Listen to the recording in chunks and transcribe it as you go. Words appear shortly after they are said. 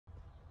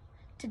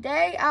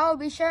Today I will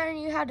be showing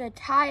you how to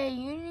tie a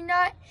uni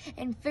knot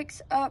and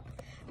fix up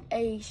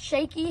a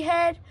shaky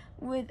head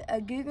with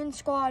a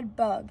Googan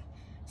Bug.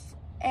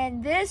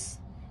 And this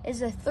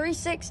is a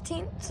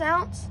 3/16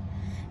 ounce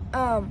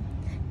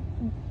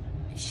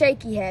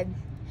shaky head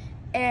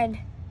and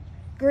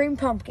green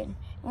pumpkin.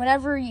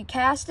 Whenever you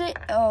cast it,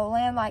 it'll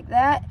land like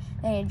that.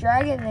 Then you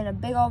drag it, and then a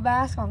big old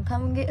bass gonna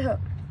come and get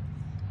hooked.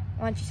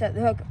 Once you set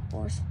the hook, of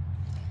course.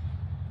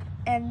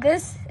 And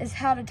this is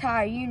how to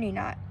tie a uni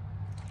knot.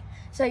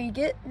 So you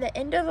get the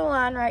end of the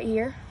line right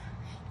here.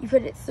 You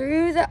put it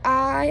through the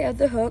eye of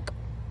the hook.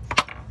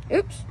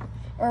 Oops.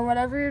 Or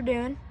whatever you're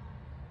doing.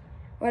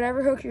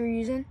 Whatever hook you're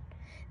using.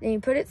 Then you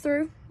put it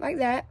through like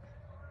that.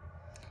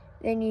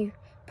 Then you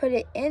put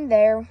it in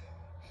there.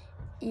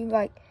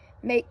 You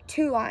make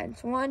two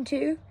lines. 1,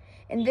 2.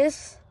 And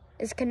this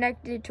is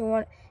connected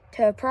to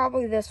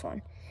probably this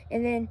one.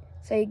 And then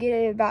so you get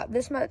it about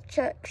this much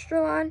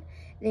extra line.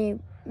 Then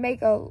you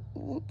make a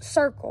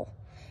circle.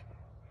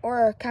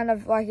 Or kind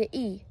of like an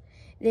E.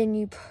 Then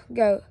you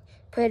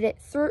put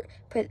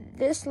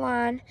this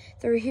line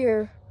through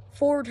here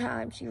 4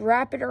 times. You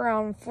wrap it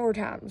around 4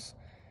 times.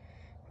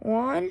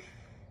 1,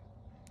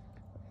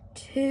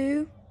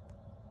 2,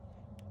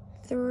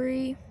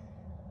 3,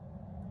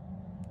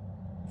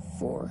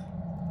 4.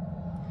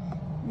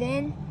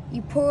 Then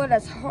you pull it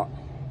as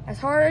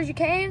hard as you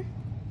can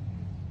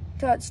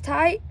till it's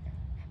tight,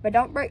 but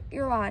don't break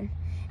your line.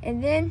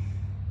 And then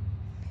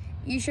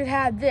you should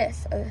have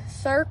this, a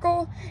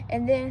circle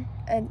and then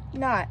a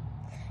knot.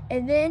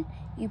 And then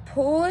you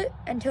pull it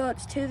until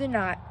it's to the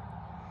knot.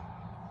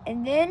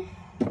 And then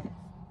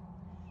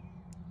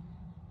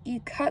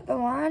you cut the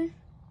line.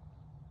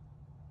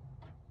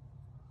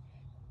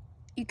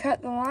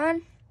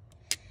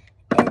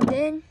 And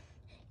then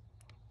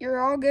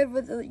you're all good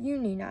with the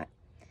uni knot.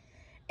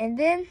 And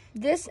then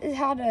this is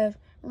how to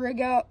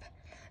rig up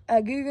a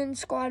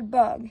Googan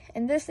Bug.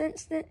 In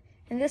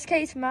this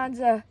case, mine's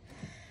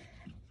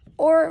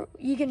or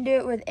you can do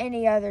it with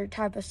any other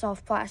type of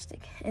soft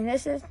plastic. In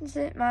this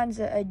instance, mine's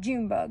a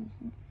June bug,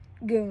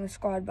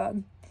 Googan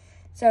Bug.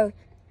 So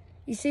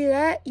you see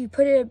that? You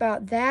put it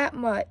about that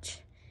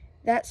much,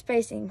 that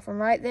spacing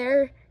from right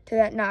there to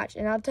that notch.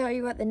 And I'll tell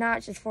you what the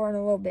notch is for in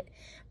a little bit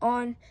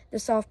on the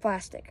soft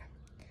plastic.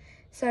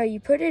 So you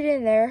put it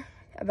in there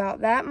about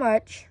that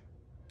much.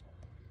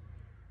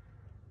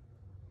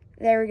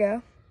 There we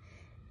go.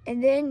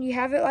 And then you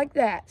have it like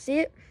that. See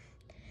it?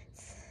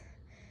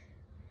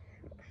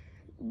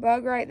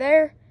 Bug right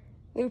there,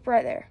 loop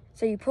right there.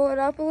 So you pull it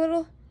up a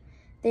little,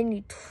 then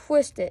you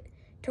twist it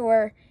to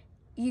where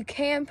you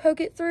can poke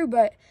it through,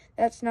 but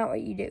that's not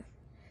what you do.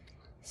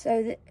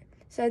 So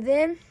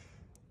then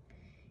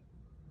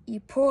you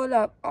pull it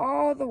up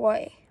all the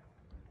way.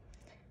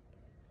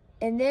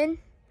 And then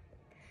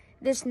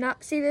this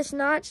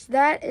notch,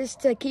 that is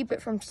to keep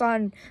it from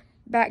sliding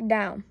back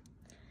down.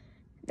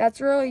 That's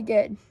really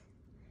good.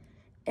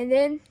 And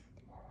then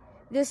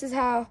this is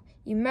how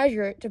you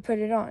measure it to put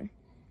it on.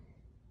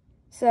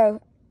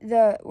 So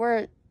where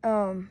it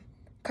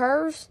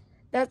curves,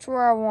 that's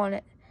where I want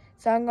it.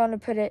 So I'm going to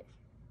put it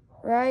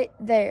right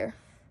there.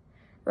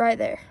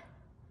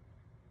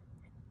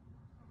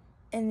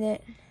 And then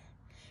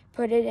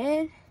put it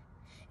in,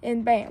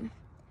 and bam.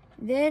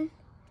 Then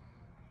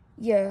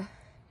to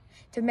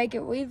make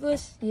it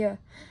weaveless, you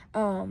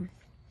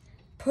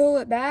pull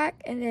it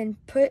back and then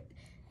put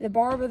the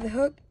barb of the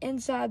hook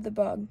inside the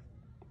bug.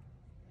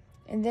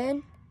 And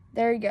then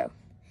there you go.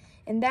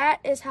 And that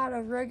is how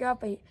to rig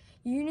up a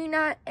uni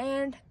knot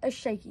and a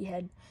shaky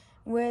head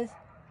with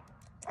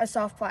a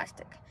soft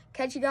plastic.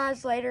 Catch you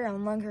guys later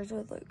on Lunkers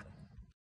with Luke.